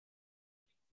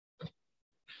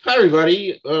Hi,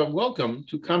 everybody. Welcome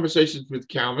to Conversations with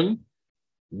Calvin,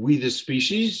 We the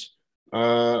Species.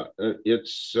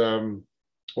 It's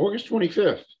August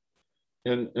 25th,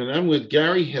 and I'm with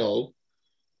Gary Hill.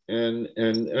 And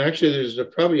actually, there's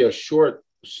probably a short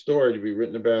story to be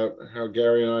written about how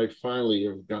Gary and I finally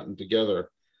have gotten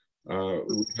together.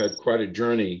 We've had quite a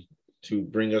journey to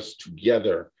bring us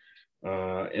together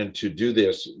and to do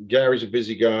this. Gary's a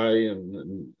busy guy,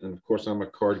 and of course, I'm a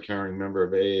card carrying member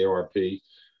of AARP.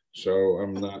 So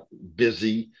I'm not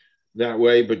busy that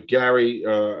way. But Gary,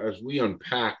 as we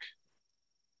unpack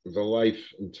the life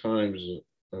and times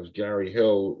of Gary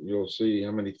Hill, you'll see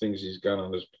how many things he's got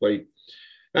on his plate.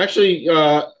 Actually,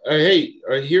 hey,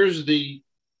 here's the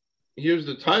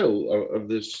title of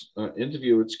this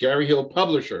interview. It's Gary Hill,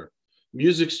 publisher,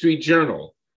 Music Street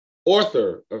Journal,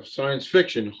 author of science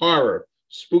fiction, horror,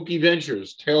 spooky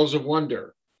ventures, tales of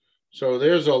wonder. So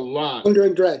there's a lot. Wonder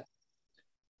and Dread.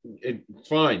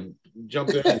 Fine, jump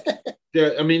in.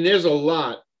 I mean, there's a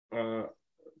lot to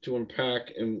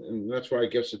unpack, and that's why I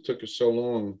guess it took us so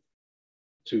long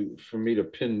for me to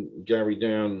pin Gary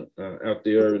down out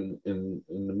there in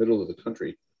the middle of the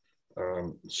country.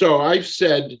 So I've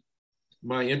said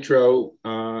my intro.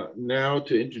 Now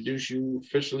to introduce you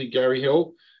officially, Gary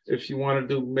Hill. If you want to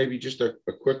do maybe just a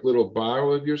quick little bio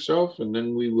of yourself, and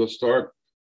then we will start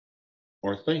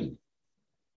our thing.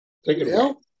 Take it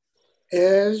away.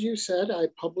 As you said, I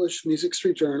published Music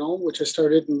Street Journal, which I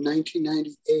started in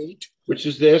 1998. Which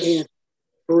is this?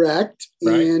 Correct.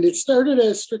 Right. And it started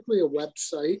as strictly a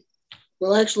website.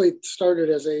 Well, actually, it started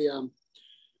as a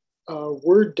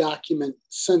Word document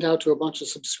sent out to a bunch of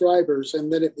subscribers, and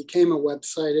then it became a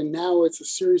website. And now it's a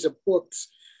series of books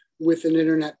with an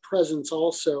internet presence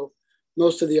also.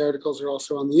 Most of the articles are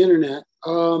also on the internet.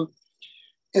 And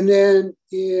then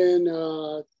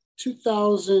in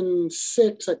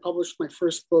 2006, I published my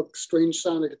first book, Strange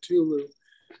Sound of Cthulhu,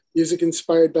 music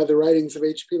inspired by the writings of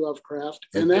H.P. Lovecraft.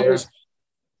 And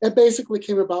that basically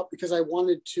came about because I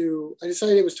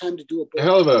decided it was time to do a book. A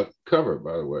hell of a cover,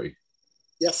 by the way.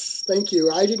 Yes, thank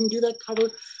you. I didn't do that cover.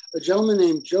 A gentleman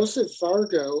named Joseph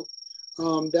Vargo,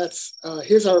 that's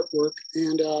his artwork.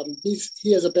 And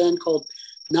he has a band called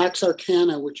Nox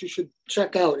Arcana, which you should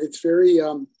check out. It's very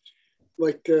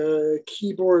like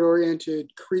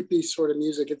keyboard-oriented, creepy sort of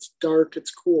music. It's dark, it's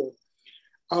cool.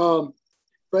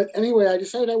 But anyway, I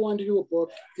decided I wanted to do a book,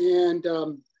 and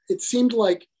it seemed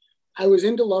like I was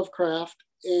into Lovecraft,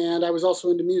 and I was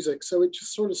also into music. So it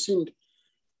just sort of seemed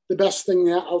the best thing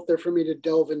out there for me to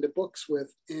delve into books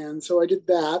with. And so I did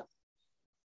that.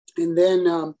 And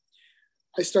then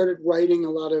I started writing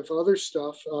a lot of other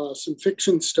stuff, some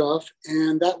fiction stuff,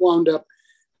 and that wound up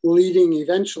leading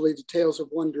eventually to Tales of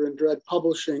Wonder and Dread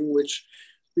Publishing, which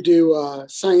we do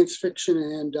science fiction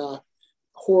and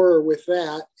horror with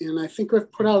that. And I think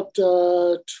we've put out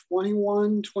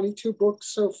 21, 22 books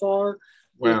so far.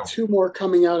 Wow. With 2 more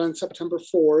coming out on September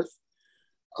 4th.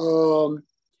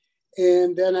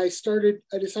 And then I decided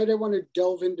I wanted to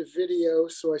delve into video.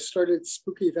 So I started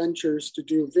Spooky Ventures to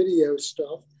do video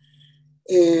stuff.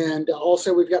 And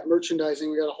also we've got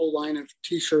merchandising. We got a whole line of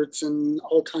t-shirts and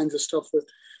all kinds of stuff with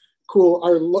cool.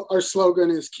 Our slogan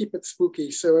is keep it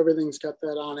spooky. So everything's got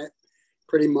that on it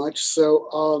pretty much.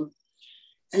 So,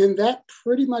 and that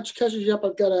pretty much catches you up.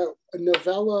 I've got a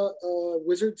novella,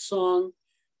 Wizard Song.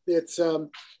 It's, I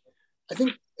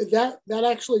think that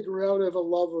actually grew out of a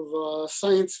love of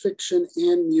science fiction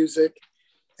and music.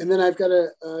 And then I've got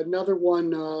another one,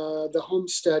 The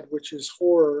Homestead, which is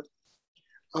horror,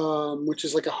 which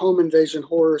is like a home invasion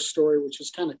horror story, which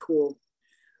is kind of cool,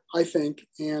 I think.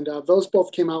 And those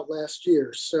both came out last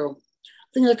year. So I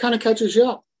think that kind of catches you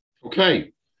up.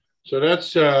 Okay. So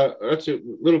that's a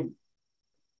little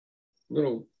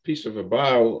piece of a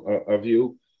bio of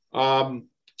you.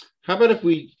 How about if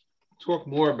we talk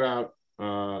more about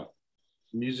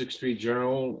Music Street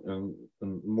Journal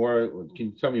and more? Can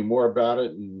you tell me more about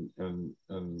it? And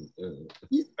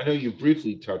I know you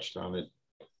briefly touched on it.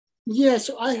 Yeah,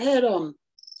 so I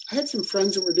had some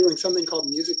friends that were doing something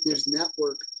called Music News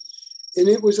Network, and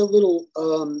it was a little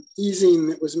e-zine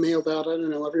that was mailed out, I don't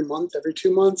know, every month, every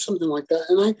 2 months, something like that.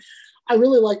 And I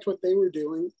really liked what they were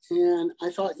doing, and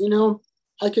I thought,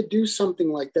 I could do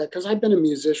something like that because I've been a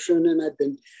musician and I've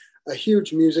been a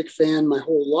huge music fan my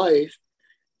whole life.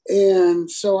 And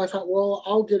so I thought, well,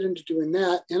 I'll get into doing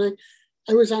that. And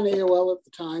I was on AOL at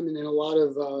the time and in a lot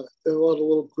of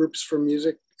little groups for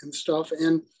music and stuff.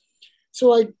 And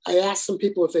so I asked some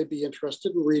people if they'd be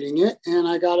interested in reading it. And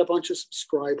I got a bunch of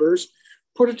subscribers,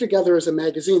 put it together as a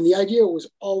magazine. The idea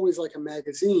was always like a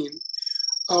magazine.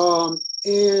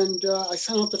 And I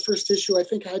sent out the first issue. I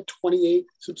think I had 28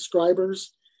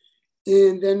 subscribers.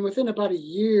 And then within about a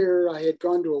year, I had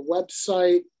gone to a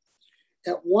website.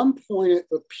 At one point, at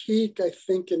the peak, I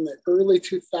think in the early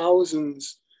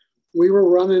 2000s, we were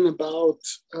running about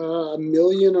a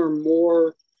million or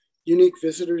more unique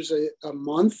visitors a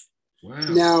month. Wow.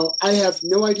 Now, I have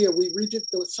no idea. We redid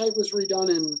the site was redone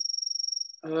in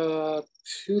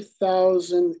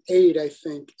 2008, I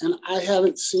think, and I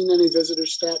haven't seen any visitor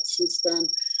stats since then.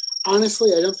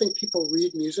 Honestly, I don't think people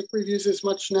read music reviews as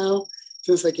much now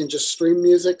since they can just stream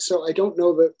music. So I don't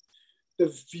know that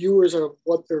the viewers are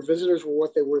what their visitors were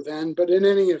what they were then. But in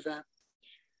any event,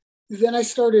 then I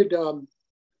started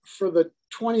for the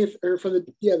 20th or for the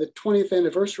 20th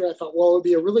anniversary. I thought, well, it would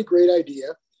be a really great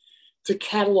idea to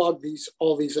catalog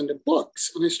all these into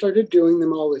books. And I started doing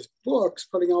them all as books,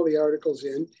 putting all the articles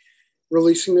in,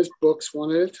 releasing as books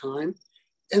one at a time.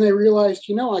 And I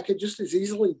realized, I could just as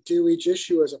easily do each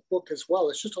issue as a book as well.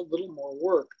 It's just a little more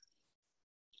work.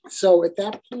 So at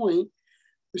that point,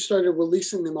 we started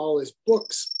releasing them all as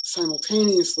books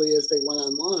simultaneously as they went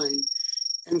online.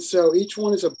 And so each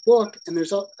one is a book, and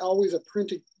there's always a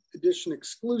printed edition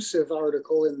exclusive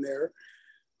article in there.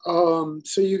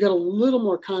 So you get a little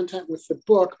more content with the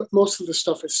book, but most of the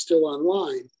stuff is still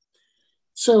online.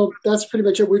 So that's pretty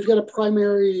much it. We've got a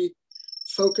primary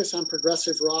focus on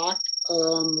progressive rock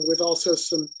with also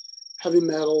some heavy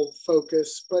metal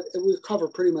focus, but it will cover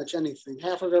pretty much anything.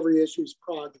 Half of every issue is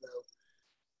prog, though.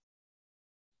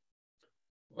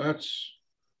 That's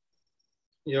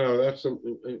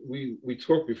we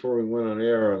talked before we went on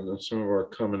air on some of our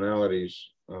commonalities.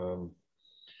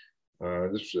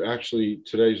 This was actually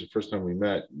today's the first time we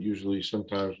met. Usually,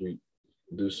 sometimes we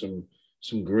do some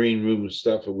green room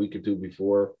stuff that we could do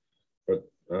before, but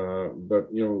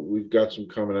we've got some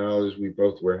commonalities. We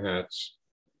both wear hats.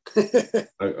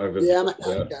 I've Yeah, I'm a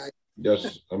hat guy.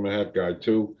 Yes, I'm a hat guy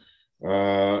too.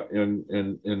 And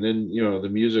then the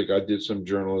music. I did some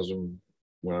journalism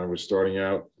when I was starting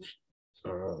out,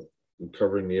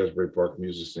 covering the Asbury Park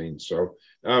music scene. So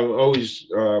I'm always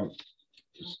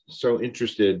so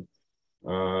interested,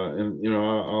 and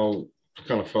I'll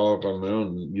kind of follow up on my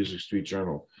own Music Street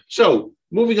Journal. So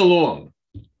moving along,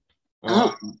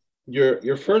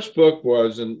 your first book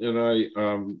was, and I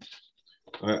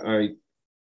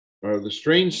The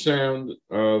Strange Sound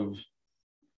of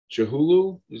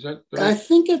Chahulu. Is that right? I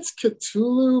think it's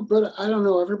Cthulhu, but I don't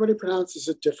know. Everybody pronounces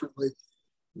it differently.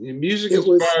 The music is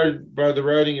inspired by the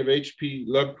writing of H.P.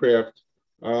 Lovecraft.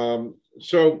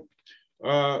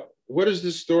 What is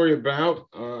this story about?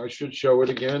 I should show it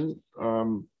again.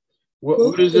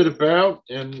 What is it about,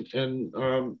 and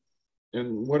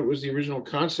what was the original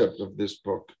concept of this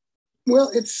book?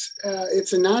 Well, it's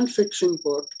a nonfiction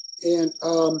book, and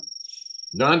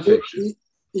nonfiction.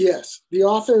 Yes, the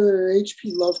author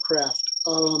H.P. Lovecraft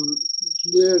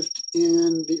lived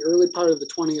in the early part of the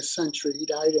 20th century. He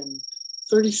died in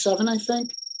 1937, I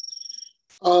think.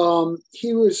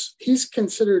 He's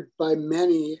considered by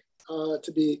many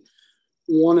to be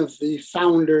one of the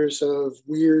founders of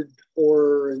weird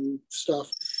horror and stuff.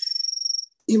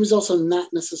 He was also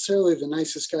not necessarily the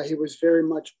nicest guy. He was very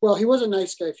much, well, he was a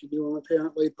nice guy if you knew him,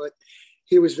 apparently, but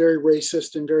he was very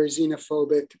racist and very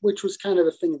xenophobic, which was kind of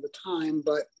a thing of the time,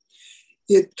 but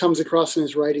it comes across in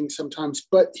his writing sometimes.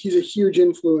 But he's a huge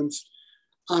influence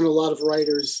on a lot of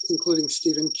writers, including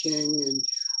Stephen King and,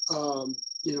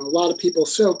 a lot of people.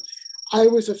 So I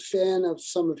was a fan of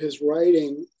some of his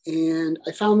writing, and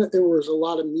I found that there was a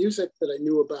lot of music that I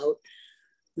knew about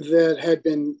that had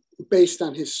been based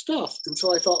on his stuff. And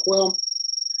so I thought, well,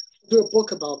 I'll do a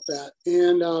book about that.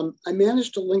 And I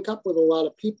managed to link up with a lot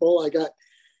of people. I got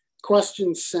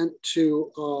questions sent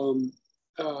to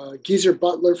Geezer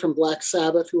Butler from Black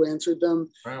Sabbath, who answered them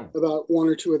about one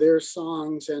or two of their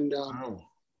songs. And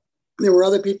there were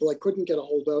other people I couldn't get a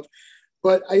hold of.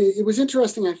 But it was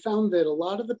interesting. I found that a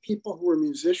lot of the people who were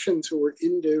musicians who were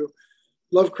into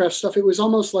Lovecraft stuff, it was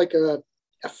almost like a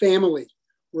family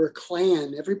or a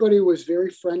clan. Everybody was very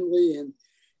friendly and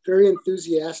very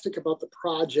enthusiastic about the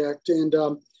project. And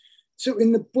so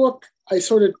in the book, I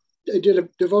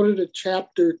devoted a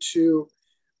chapter to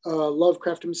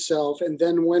Lovecraft himself, and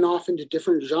then went off into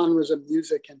different genres of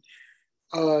music and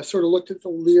sort of looked at the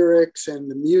lyrics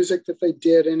and the music that they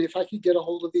did. And if I could get a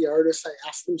hold of the artists, I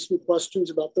asked them some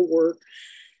questions about the work.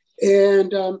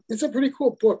 And it's a pretty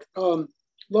cool book.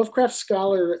 Lovecraft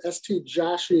scholar St.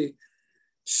 Joshi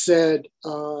said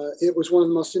it was one of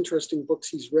the most interesting books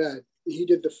he's read. He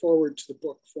did the foreword to the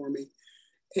book for me.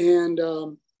 And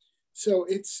so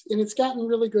it's gotten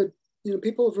really good.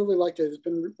 People have really liked it. It's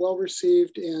been well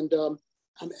received. And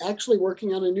I'm actually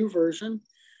working on a new version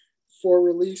for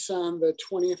release on the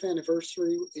 20th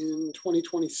anniversary in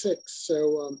 2026.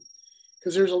 So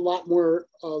because there's a lot more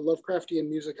Lovecraftian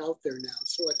music out there now.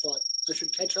 So I thought I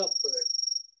should catch up with it.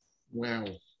 Wow.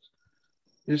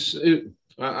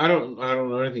 I don't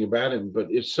know anything about him,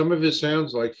 but is some of it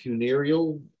sounds like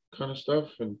funereal kind of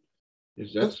stuff, and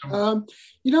is that some?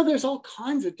 There's all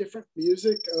kinds of different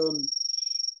music.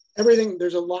 Everything.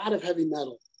 There's a lot of heavy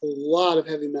metal,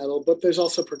 but there's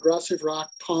also progressive rock,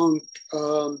 punk,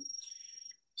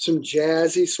 some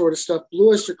jazzy sort of stuff.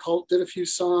 Blue Oyster Cult did a few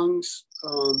songs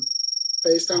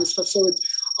based on stuff. So it's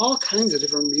all kinds of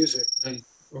different music.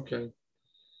 Okay.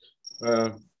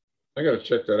 I got to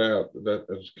check that out.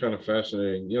 That's kind of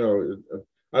fascinating.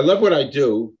 I love what I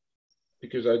do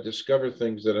because I discover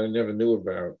things that I never knew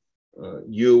about.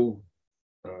 You,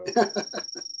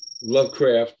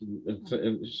 Lovecraft,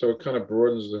 and so it kind of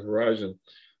broadens the horizon.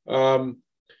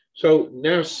 So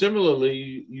now,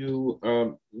 similarly, you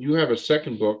have a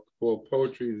second book called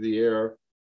Poetry of the Air,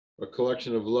 a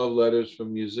collection of love letters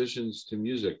from musicians to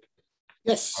music.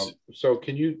 Yes. So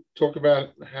can you talk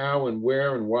about how and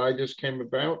where and why this came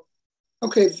about?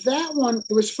 Okay, that one,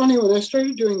 it was funny when I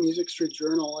started doing Music Street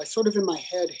Journal, I sort of in my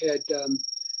head had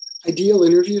ideal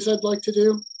interviews I'd like to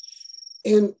do.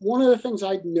 And one of the things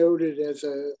I'd noted as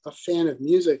a fan of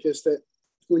music is that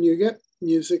when you get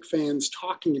music fans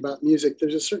talking about music,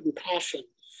 there's a certain passion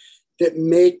that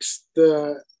makes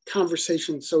the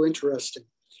conversation so interesting.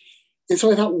 And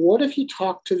so I thought, what if you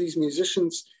talk to these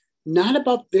musicians not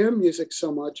about their music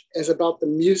so much as about the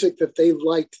music that they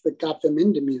liked that got them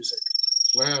into music?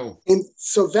 Wow. And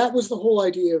so that was the whole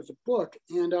idea of the book.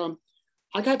 And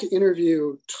I got to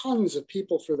interview tons of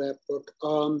people for that book,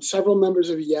 several members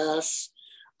of Yes,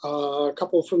 a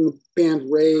couple from the band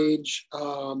Rage,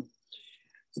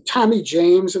 Tommy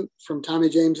James from Tommy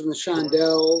James and the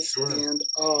Shondells, and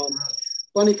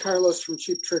Bunny Carlos from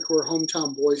Cheap Trick, who are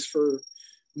hometown boys for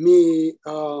me,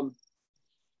 and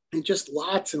just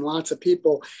lots and lots of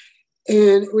people.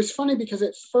 And it was funny because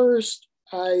at first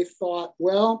I thought,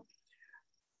 well,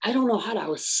 I don't know how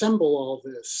to assemble all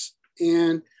this.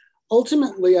 And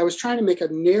ultimately, I was trying to make a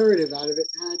narrative out of it.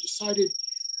 And I decided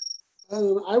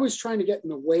I was trying to get in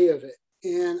the way of it.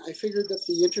 And I figured that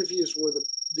the interviews were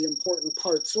the important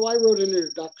part. So I wrote an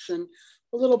introduction,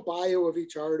 a little bio of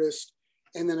each artist,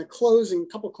 and then a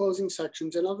couple closing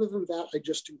sections. And other than that, I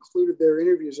just included their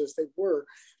interviews as they were.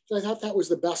 So I thought that was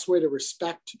the best way to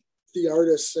respect the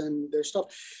artists and their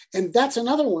stuff. And that's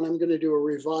another one I'm going to do a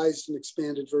revised and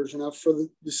expanded version of for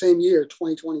the same year,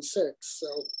 2026. So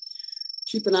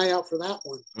keep an eye out for that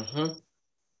one.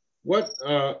 What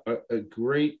a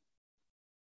great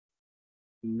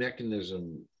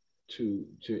mechanism to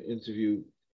interview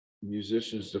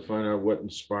musicians to find out what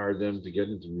inspired them to get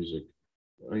into music.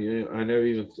 I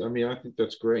think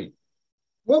that's great.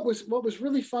 What was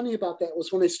really funny about that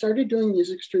was when I started doing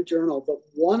Music Street Journal, the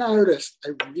one artist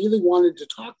I really wanted to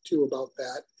talk to about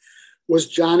that was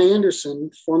John Anderson,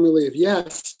 formerly of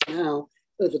Yes. Now,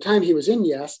 at the time he was in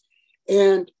Yes,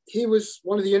 and he was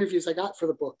one of the interviews I got for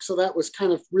the book. So that was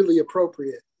kind of really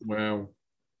appropriate. Wow,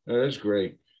 that is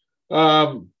great.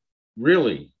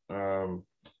 Really, I'm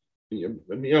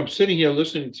sitting here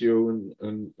listening to you,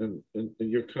 and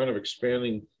you're kind of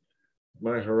expanding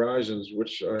my horizons,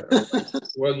 which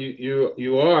well,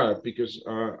 you are, because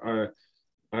I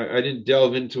didn't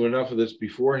delve into enough of this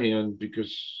beforehand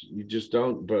because you just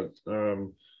don't. But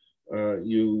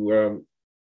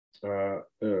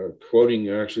quoting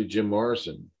actually Jim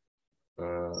Morrison,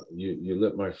 you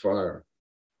lit my fire.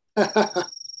 Gotta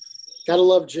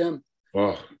love Jim.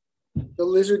 Oh, the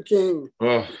Lizard King.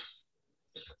 Oh,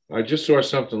 I just saw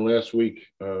something last week,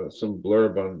 some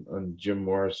blurb on Jim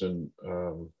Morrison.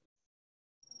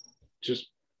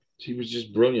 He was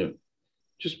just brilliant,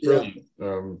 just brilliant.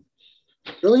 Yeah.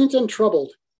 Brilliant and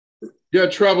troubled. Yeah,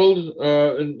 troubled,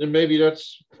 and maybe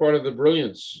that's part of the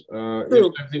brilliance.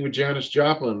 Same thing with Janis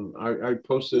Joplin. I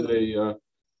posted a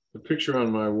picture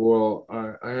on my wall.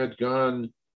 I had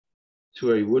gone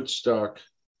to a Woodstock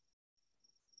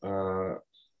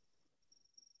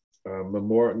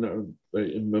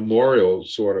memorial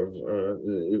sort of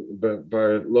by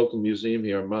a local museum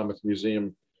here, Monmouth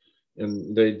Museum,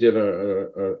 and they did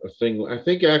a thing. I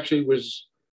think actually was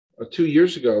 2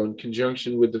 years ago in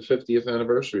conjunction with the 50th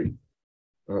anniversary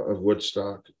of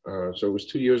Woodstock. So it was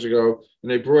 2 years ago,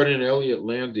 and they brought in Elliot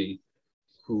Landy,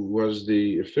 who was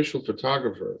the official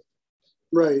photographer,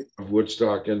 right, of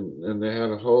Woodstock, and they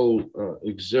had a whole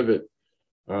exhibit.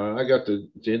 I got to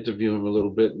interview him a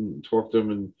little bit and talk to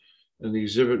him, and the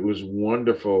exhibit was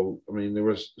wonderful. I mean, there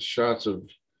was shots of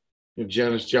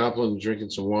Janis Joplin drinking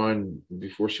some wine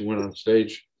before she went on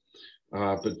stage.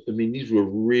 But I mean, these were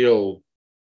real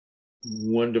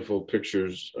wonderful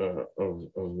pictures of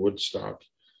Woodstock.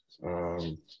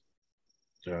 Um,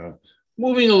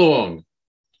 Moving along,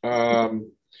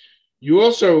 you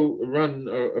also run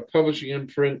a publishing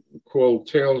imprint called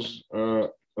Tales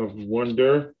of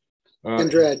Wonder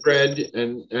And Dread.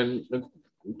 and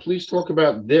please talk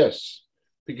about this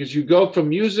because you go from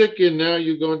music and now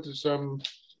you go into some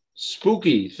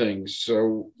spooky things.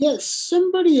 So Yes,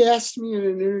 somebody asked me in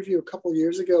an interview a couple of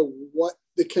years ago what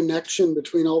the connection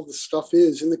between all the stuff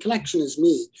is, and the connection is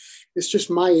me. It's just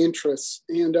my interests.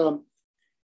 And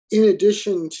in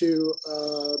addition to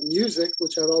music,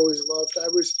 which I've always loved, I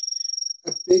was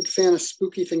a big fan of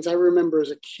spooky things. I remember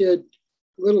as a kid,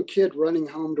 little kid, running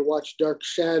home to watch Dark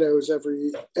Shadows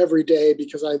every day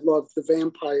because I loved the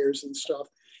vampires and stuff,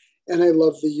 and I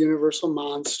loved the Universal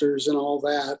monsters and all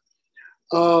that.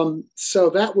 So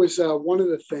that was one of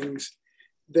the things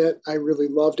that I really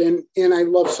loved, and I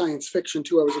love science fiction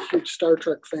too. I was a huge Star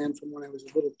Trek fan from when I was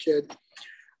a little kid.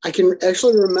 I can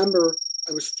actually remember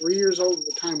I was 3 years old at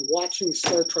the time watching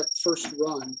Star Trek first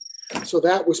run, so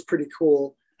that was pretty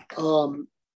cool.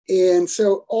 And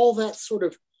so all that sort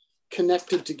of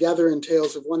connected together in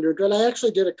Tales of Wonder and Dread. I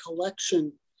actually did a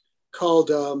collection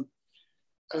called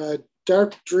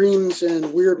Dark Dreams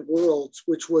and Weird Worlds,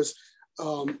 which was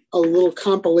a little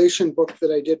compilation book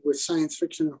that I did with science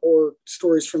fiction and horror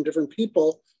stories from different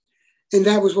people. And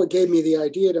that was what gave me the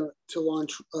idea to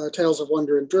launch Tales of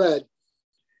Wonder and Dread,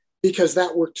 because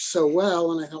that worked so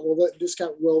well. And I thought, well, this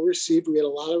got well received. We had a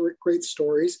lot of great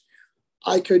stories.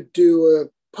 I could do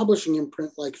a publishing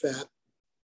imprint like that.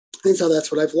 And so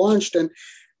that's what I've launched. And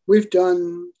we've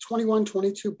done 21,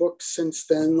 22 books since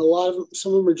then. A lot of them,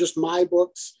 some of them are just my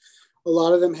books. A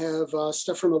lot of them have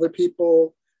stuff from other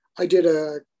people. I did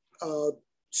a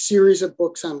series of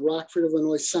books on Rockford,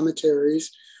 Illinois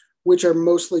cemeteries, which are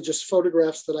mostly just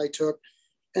photographs that I took.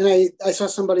 And I saw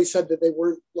somebody said that they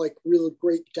weren't like really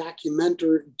great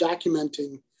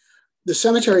documenting the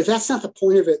cemetery. That's not the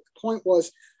point of it. The point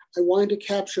was I wanted to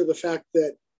capture the fact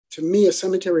that to me, a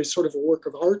cemetery is sort of a work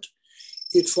of art.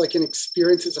 It's like an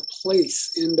experience, it's a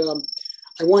place. And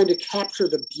I wanted to capture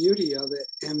the beauty of it.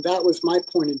 And that was my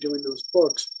point in doing those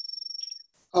books.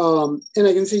 And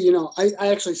I can see, I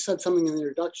actually said something in the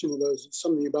introduction of those,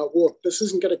 something about, well, this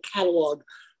isn't going to catalog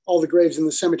all the graves in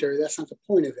the cemetery. That's not the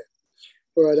point of it.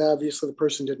 But obviously the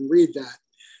person didn't read that.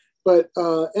 But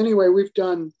anyway, we've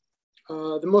done,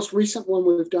 the most recent one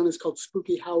we've done is called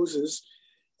Spooky Houses.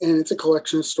 And it's a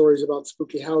collection of stories about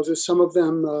spooky houses, some of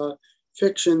them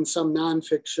fiction, some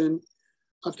nonfiction.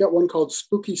 I've got one called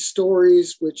Spooky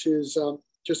Stories, which is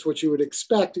just what you would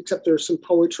expect, except there's some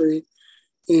poetry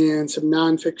and some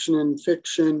nonfiction and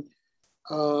fiction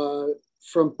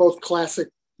from both classic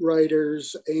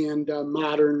writers and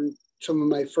modern, some of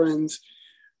my friends.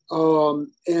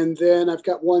 And then I've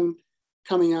got one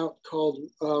coming out called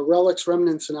Relics,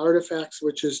 Remnants, and Artifacts,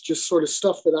 which is just sort of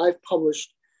stuff that I've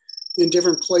published in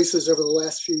different places over the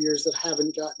last few years that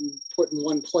haven't gotten put in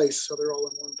one place. So they're all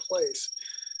in one place.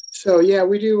 So yeah,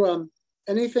 we do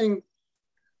anything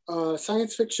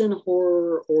science fiction,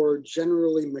 horror, or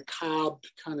generally macabre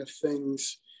kind of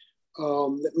things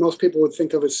that most people would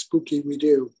think of as spooky, we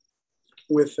do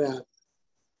with that.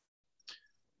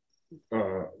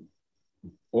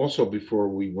 Also, before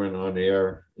we went on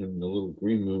air in the little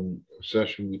green room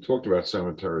session, we talked about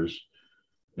cemeteries.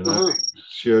 And I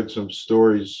shared some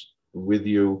stories with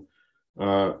you.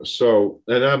 And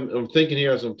I'm thinking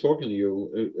here as I'm talking to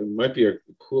you, it might be a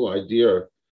cool idea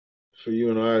for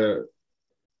you and I to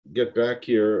get back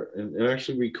here and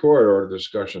actually record our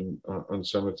discussion on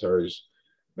cemeteries.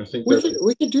 I think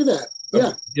we could do that.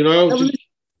 Yeah.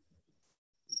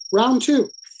 Round two.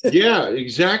 Yeah,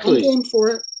 exactly. I'm game for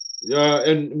it.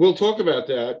 And we'll talk about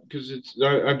that because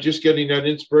I'm just getting that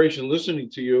inspiration listening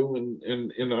to you,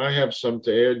 and I have some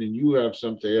to add, and you have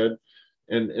some to add,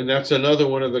 and that's another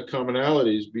one of the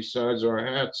commonalities besides our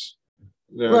hats.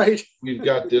 That right. We've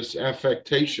got this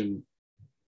affectation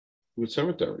with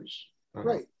cemeteries,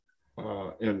 right?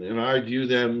 And I view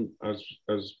them as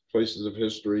places of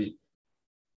history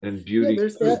and beauty. Yeah,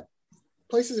 there's that.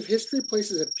 Places of history,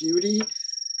 places of beauty.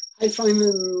 I find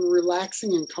them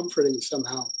relaxing and comforting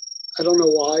somehow. I don't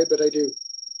know why, but I do.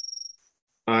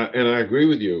 And I agree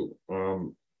with you.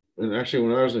 And actually,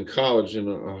 when I was in college in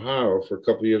Ohio for a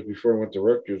couple of years before I went to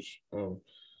Rutgers, I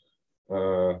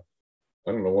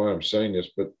don't know why I'm saying this,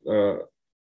 but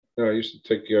I used to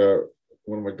take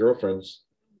one of my girlfriends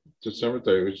to the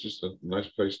cemetery. It was just a nice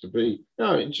place to be.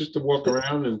 No, just to walk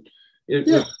around, and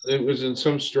it was in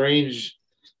some strange,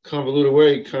 convoluted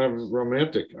way, kind of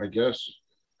romantic, I guess.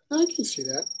 I can see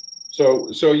that.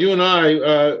 So you and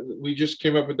I, we just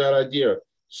came up with that idea.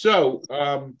 So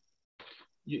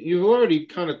you've already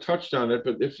kind of touched on it,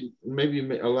 but if you maybe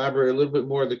elaborate a little bit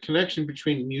more, the connection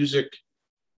between music,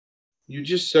 you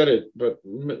just said it, but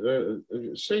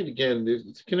say it again, the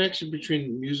connection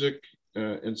between music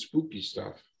and spooky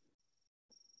stuff.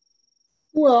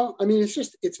 Well, I mean,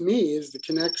 it's me is the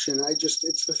connection.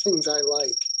 It's the things I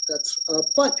like. That's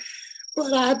but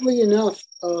oddly enough,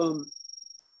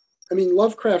 I mean,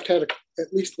 Lovecraft had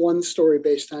at least one story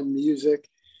based on music,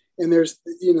 and there's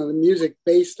the music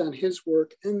based on his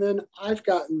work, and then I've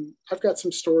got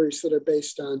some stories that are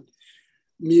based on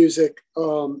music,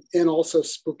 and also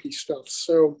spooky stuff.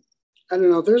 So I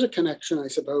don't know. There's a connection, I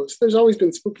suppose. There's always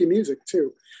been spooky music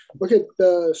too. Look at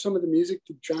some of the music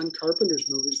to John Carpenter's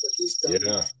movies that he's done.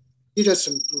 Yeah. He does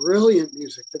some brilliant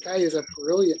music. The guy is a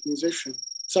brilliant musician.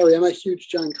 Sorry, I'm a huge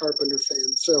John Carpenter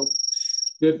fan. So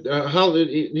He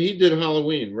did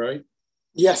Halloween, right?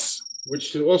 yes,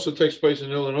 Which also takes place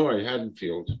in Illinois,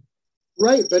 Haddonfield.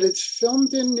 right. But it's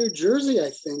filmed in New Jersey, I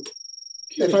think.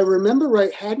 If I remember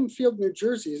right, Haddonfield, New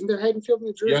Jersey. Isn't there Haddonfield,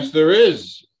 New Jersey? Yes, there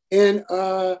is. And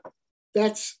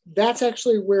that's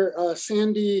actually where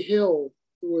Sandy Hill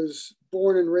was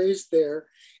born and raised there,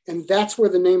 and that's where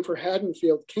the name for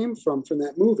Haddonfield came from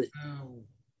that movie.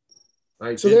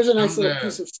 Oh, so there's a nice little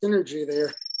piece of synergy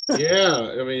there.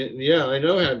 Yeah, I mean, yeah, I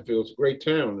know Haddonfield. It's a great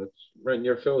town. It's right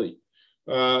near Philly.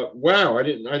 Wow, I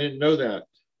didn't know that.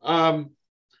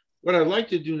 What I'd like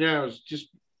to do now is just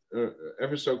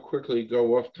ever so quickly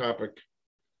go off topic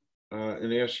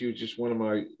and ask you just one of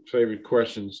my favorite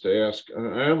questions to ask.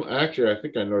 I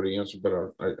think I know the answer,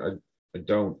 but I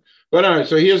don't. But all right,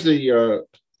 so here's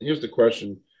the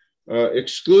question: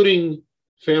 excluding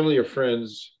family or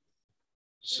friends,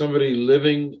 somebody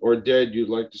living or dead you'd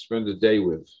like to spend a day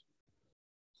with.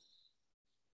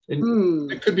 And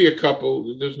it could be a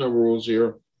couple. There's no rules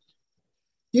here.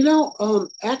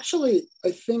 Actually,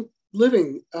 I think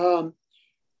living.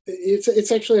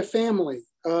 It's actually a family.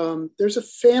 There's a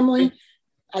family.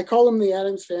 I call them the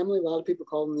Addams family. A lot of people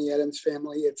call them the Addams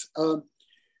family. It's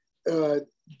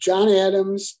John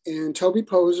Adams and Toby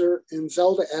Poser and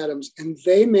Zelda Adams, and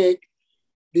they make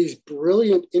these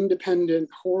brilliant independent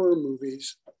horror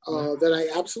movies that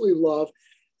I absolutely love.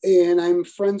 And I'm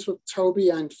friends with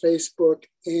Toby on Facebook,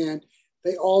 and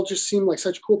they all just seem like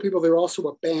such cool people. They're also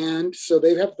a band, so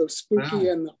they have the spooky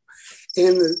and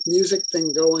the music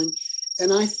thing going.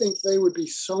 And I think they would be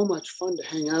so much fun to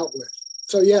hang out with.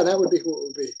 So yeah, that would be who it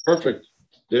would be. Perfect.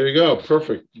 There you go.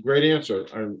 Perfect. Great answer.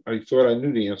 I thought I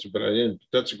knew the answer, but I didn't.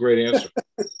 That's a great answer.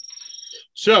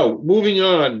 So moving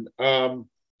on.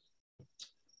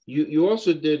 You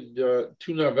also did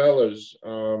two novellas,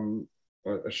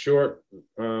 a short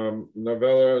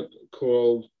novella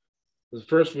called, the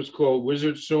first was called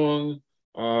Wizard Song.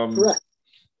 Correct.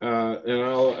 And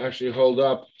I'll actually hold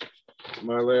up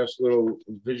my last little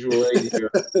visual aid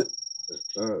here.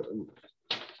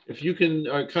 If you can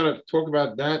kind of talk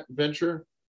about that venture.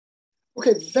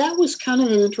 Okay, that was kind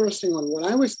of an interesting one. When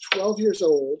I was 12 years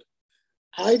old,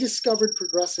 I discovered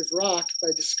progressive rock by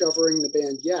discovering the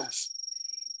band Yes.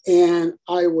 And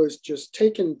I was just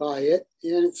taken by it,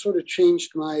 and it sort of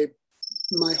changed my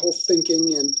whole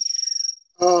thinking.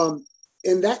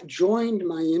 And that joined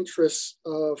my interests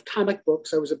of comic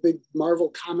books. I was a big Marvel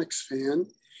Comics fan,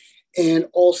 and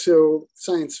also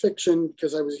science fiction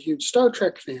because I was a huge Star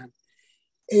Trek fan.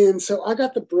 And so I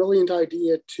got the brilliant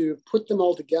idea to put them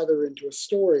all together into a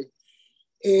story.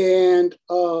 And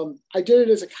I did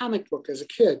it as a comic book as a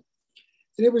kid.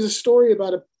 And it was a story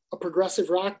about a progressive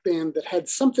rock band that had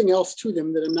something else to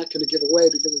them that I'm not going to give away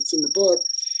because it's in the book.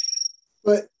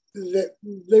 But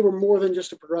they were more than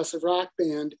just a progressive rock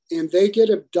band. And they get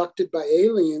abducted by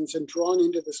aliens and drawn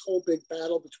into this whole big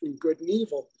battle between good and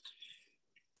evil.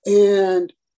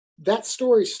 And that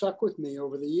story stuck with me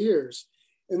over the years.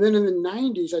 And then in the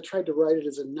 90s, I tried to write it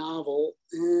as a novel.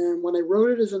 And when I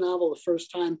wrote it as a novel the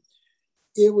first time,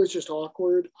 it was just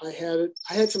awkward. I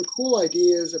had some cool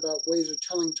ideas about ways of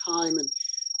telling time and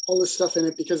all this stuff in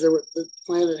it because the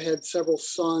planet had several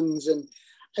suns, and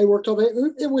I worked all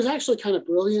that. It was actually kind of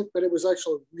brilliant, but it was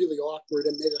actually really awkward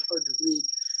and made it hard to read.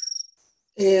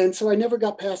 And so I never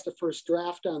got past the first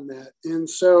draft on that. And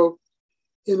so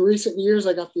in recent years,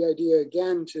 I got the idea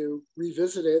again to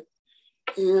revisit it.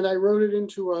 And I wrote it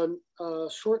into a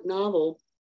short novel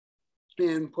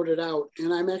and put it out.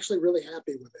 And I'm actually really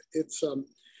happy with it.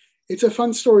 It's a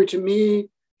fun story to me.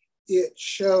 It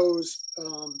shows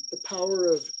the power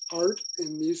of art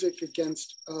and music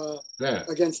against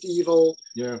evil.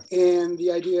 Yeah. And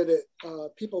the idea that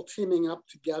people teaming up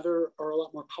together are a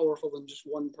lot more powerful than just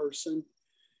one person.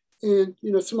 And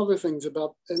some other things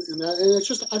about and that. And it's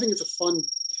just, I think it's a fun.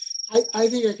 I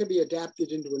think it could be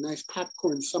adapted into a nice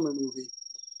popcorn summer movie.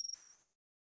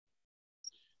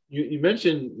 You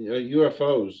mentioned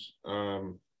UFOs.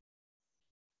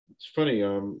 It's funny.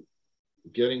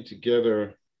 Getting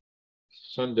together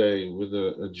Sunday with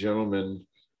a gentleman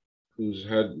who's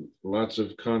had lots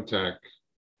of contact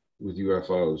with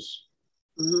UFOs.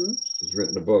 Mm-hmm. He's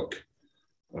written a book,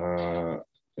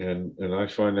 and I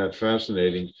find that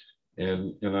fascinating.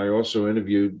 And I also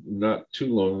interviewed not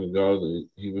too long ago.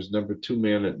 He was #2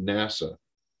 man at NASA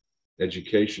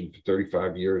education for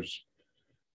 35 years.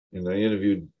 And I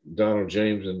interviewed Donald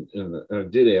James, and I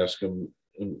did ask him,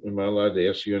 am I allowed to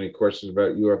ask you any questions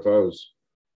about UFOs?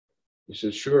 He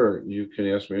said, sure, you can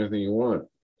ask me anything you want.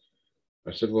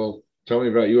 I said, well, tell me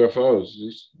about UFOs.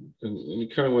 And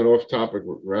he kind of went off topic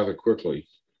rather quickly.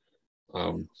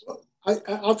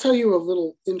 I'll tell you a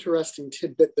little interesting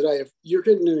tidbit that I have. You're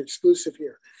getting an exclusive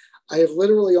here. I have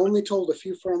literally only told a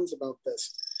few friends about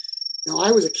this. Now,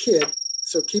 I was a kid,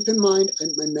 so keep in mind,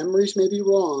 my memories may be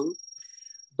wrong,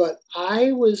 but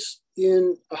I was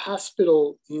in a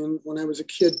hospital when I was a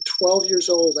kid, 12 years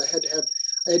old. I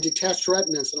had detached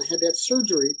retinas, and I had to have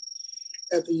surgery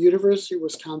at the University of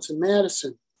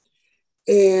Wisconsin-Madison.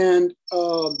 And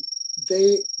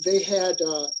they had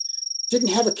didn't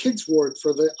have a kids ward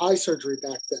for the eye surgery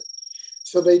back then.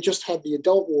 So they just had the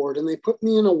adult ward, and they put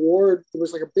me in a ward. It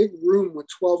was like a big room with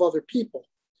 12 other people,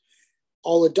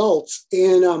 all adults.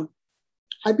 And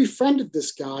I befriended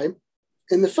this guy.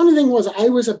 And the funny thing was, I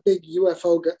was a big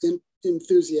UFO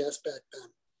enthusiast back then.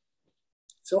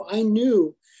 So I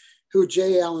knew who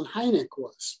J. Allen Hynek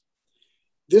was.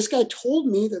 This guy told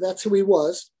me that that's who he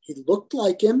was. He looked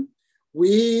like him.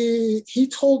 He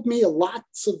told me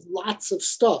lots of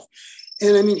stuff.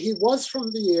 And I mean, he was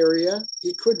from the area.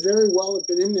 He could very well have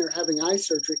been in there having eye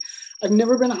surgery. I've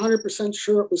never been 100%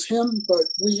 sure it was him, but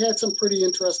we had some pretty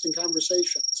interesting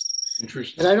conversations.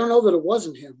 Interesting. And I don't know that it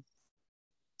wasn't him.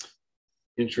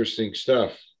 Interesting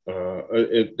stuff.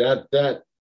 That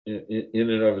in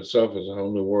and of itself is a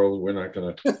whole new world. We're not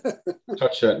going to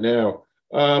touch that now.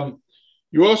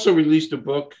 You also released a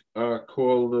book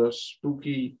called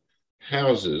Spooky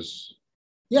Houses.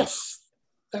 Yes,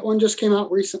 that one just came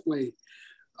out recently.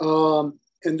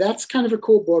 And that's kind of a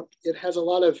cool book. It has a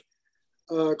lot of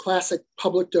classic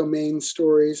public domain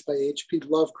stories by H.P.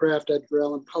 Lovecraft, Edgar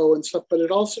Allan Poe, and stuff, but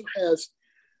it also has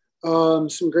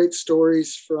some great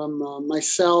stories from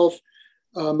myself.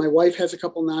 My wife has a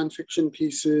couple nonfiction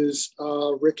pieces.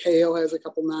 Rick Hale has a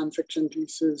couple nonfiction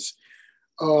pieces.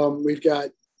 We've got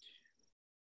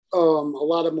a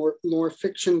lot of more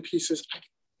fiction pieces.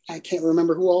 I can't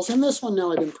remember who else in this one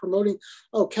now. I've been promoting.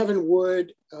 Oh, Kevin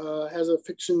Wood has a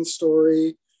fiction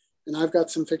story, and I've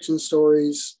got some fiction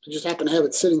stories. I just happen to have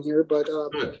it sitting here, but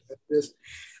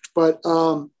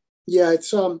yeah,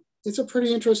 it's a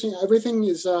pretty interesting. Everything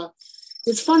is.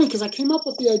 It's funny because I came up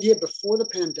with the idea before the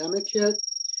pandemic hit,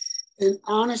 and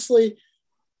honestly,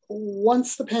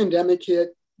 once the pandemic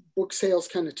hit, book sales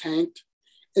kind of tanked,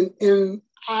 and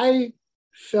I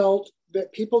felt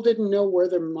that people didn't know where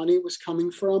their money was coming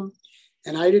from.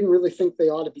 And I didn't really think they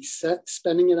ought to be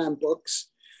spending it on books.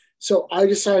 So I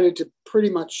decided to pretty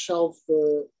much shelve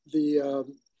the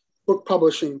book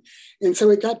publishing. And so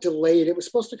it got delayed. It was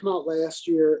supposed to come out last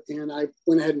year, and I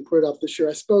went ahead and put it up this year.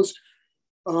 I suppose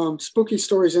Spooky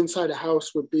Stories Inside a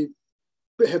House would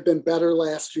have been better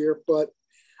last year, but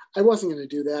I wasn't going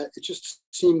to do that. It just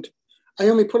seemed, I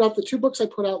only put out the 2 books I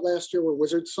put out last year were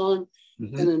Wizard Song,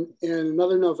 and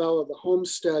another novella, The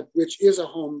Homestead, which is a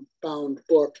homebound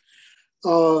book.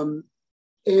 And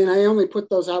I only put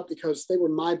those out because they were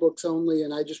my books only,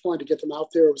 and I just wanted to get them out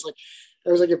there. I was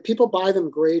like, if people buy them,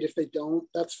 great. If they don't,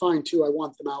 that's fine too. I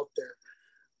want them out there.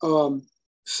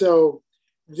 So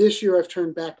this year I've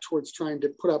turned back towards trying to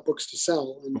put out books to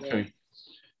sell. And, okay.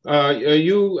 Are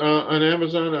you on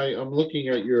Amazon? I'm looking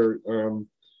at your.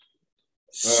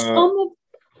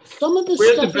 Some of this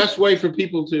where's stuff the best way for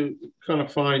people to kind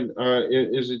of find?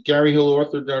 Is it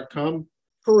GaryHillAuthor.com?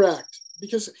 Correct,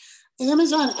 because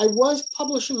Amazon, I was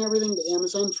publishing everything to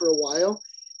Amazon for a while,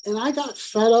 and I got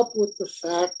fed up with the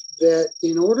fact that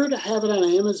in order to have it on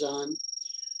Amazon,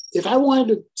 if I wanted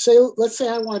to say, let's say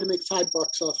I wanted to make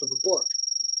 $5 off of a book,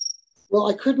 well,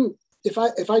 I couldn't. If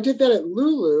I did that at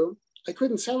Lulu, I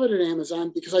couldn't sell it at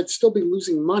Amazon because I'd still be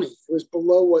losing money. It was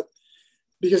below what,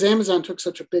 because Amazon took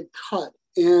such a big cut.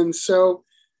 And so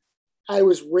I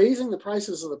was raising the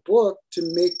prices of the book to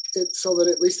make it so that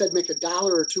at least I'd make $1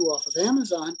 or $2 off of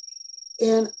Amazon.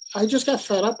 And I just got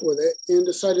fed up with it and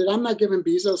decided I'm not giving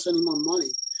Bezos any more money.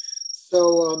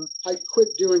 So I quit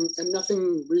doing, and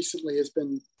nothing recently has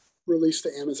been released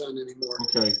to Amazon anymore.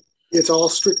 Okay. It's all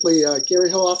strictly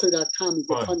GaryHillAuthor.com. You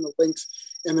can find the links,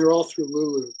 and they're all through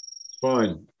Lulu.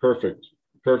 Fine. Perfect.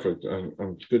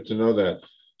 I'm good to know that.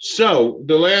 So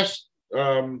the last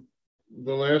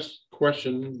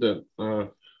question that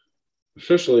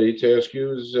officially to ask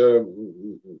you is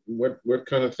what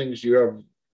kind of things do you have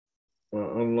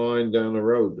online down the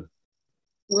road?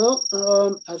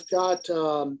 Well, I've got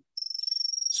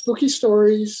Spooky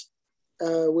Stories,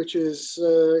 which is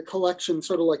a collection,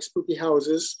 sort of like Spooky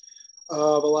Houses,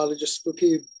 of a lot of just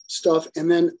spooky stuff. And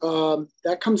then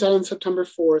that comes out on September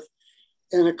 4th.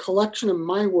 And a collection of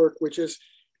my work, which is,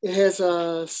 it has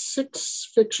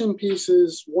 6 fiction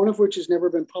pieces, one of which has never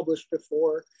been published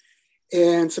before,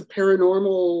 and some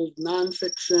paranormal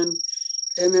nonfiction,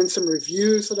 and then some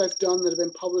reviews that I've done that have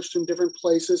been published in different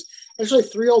places. Actually,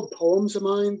 3 old poems of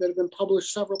mine that have been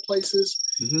published several places.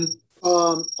 Mm-hmm.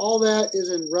 All that is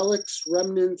in Relics,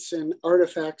 Remnants, and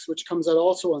Artifacts, which comes out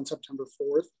also on September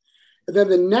 4th. And then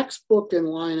the next book in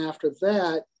line after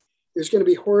that is going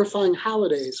to be Horrifying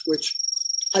Holidays, which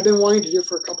I've been wanting to do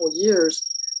for a couple of years.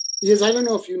 Because I don't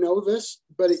know if you know this,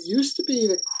 but it used to be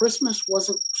that Christmas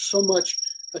wasn't so much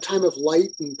a time of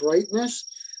light and brightness,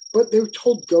 but they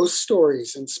told ghost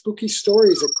stories and spooky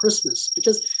stories at Christmas.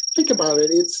 Because think about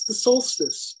it, it's the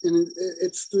solstice and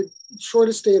it's the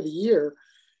shortest day of the year.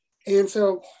 And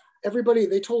so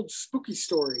they told spooky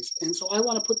stories. And so I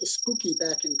want to put the spooky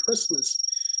back in Christmas.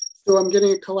 So I'm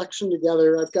getting a collection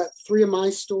together. I've got 3 of my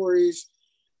stories.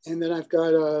 And then I've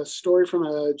got a story from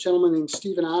a gentleman named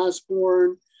Stephen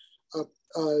Osborne,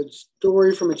 a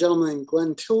story from a gentleman named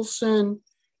Glenn Tilson,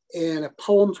 and a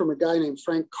poem from a guy named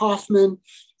Frank Kaufman.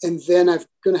 And then I'm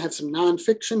going to have some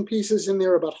nonfiction pieces in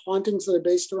there about hauntings that are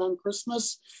based around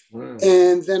Christmas. Wow.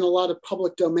 And then a lot of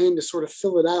public domain to sort of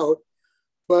fill it out.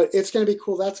 But it's going to be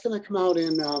cool. That's going to come out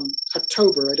in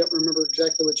October. I don't remember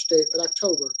exactly which date, but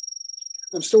October.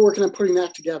 I'm still working on putting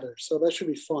that together. So that should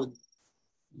be fun.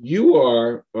 You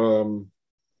are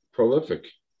prolific.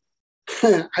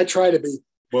 I try to be.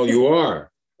 Well, you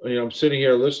are. I'm sitting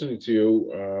here listening to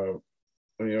you.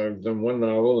 I've done one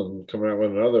novel and coming out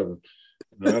with another,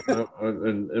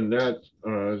 and that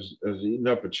has eaten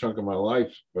up a chunk of my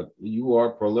life. But you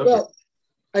are prolific. Well,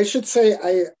 I should say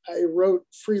I wrote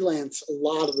freelance a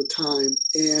lot of the time,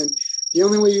 and the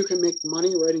only way you can make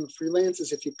money writing freelance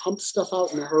is if you pump stuff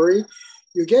out in a hurry.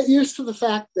 You get used to the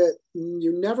fact that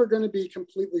you're never going to be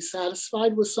completely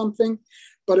satisfied with something,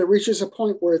 but it reaches a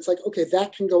point where it's like, okay,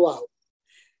 that can go out.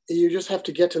 You just have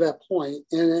to get to that point.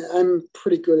 And I'm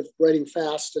pretty good at writing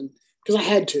fast, and because I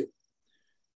had to.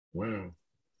 Wow.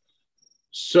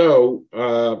 So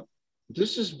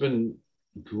this has been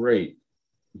great,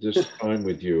 this time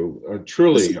with you.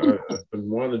 Truly, I've been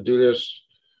wanting to do this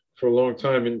for a long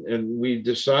time. And we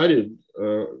decided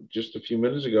just a few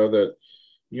minutes ago that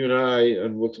you and I,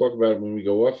 and we'll talk about it when we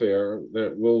go off air,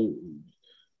 that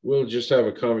we'll just have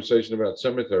a conversation about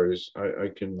cemeteries. I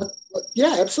can.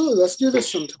 Yeah, absolutely. Let's do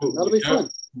this sometime. That'll be fun.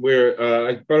 Where,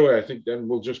 by the way, I think then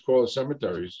we'll just call it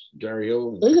cemeteries. Gary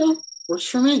Hill. There you go. Works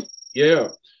for me. Yeah.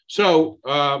 So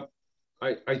I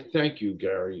thank you,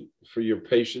 Gary, for your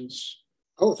patience.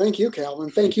 Oh, thank you, Calvin.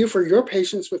 Thank you for your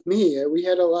patience with me. We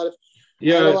had a lot of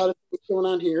things going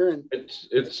on here, and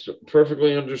it's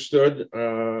perfectly understood.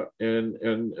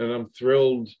 And I'm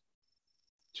thrilled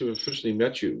to officially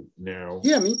met you now.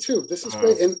 Yeah, me too. This is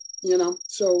great. And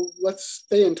so let's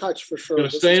stay in touch for sure.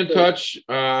 Gonna stay in touch.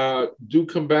 Do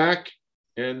come back,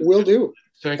 and will do.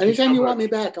 Thank you. Anytime you want me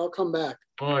back, I'll come back.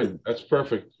 Fine. That's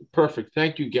perfect. Perfect.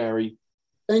 Thank you, Gary.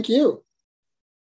 Thank you.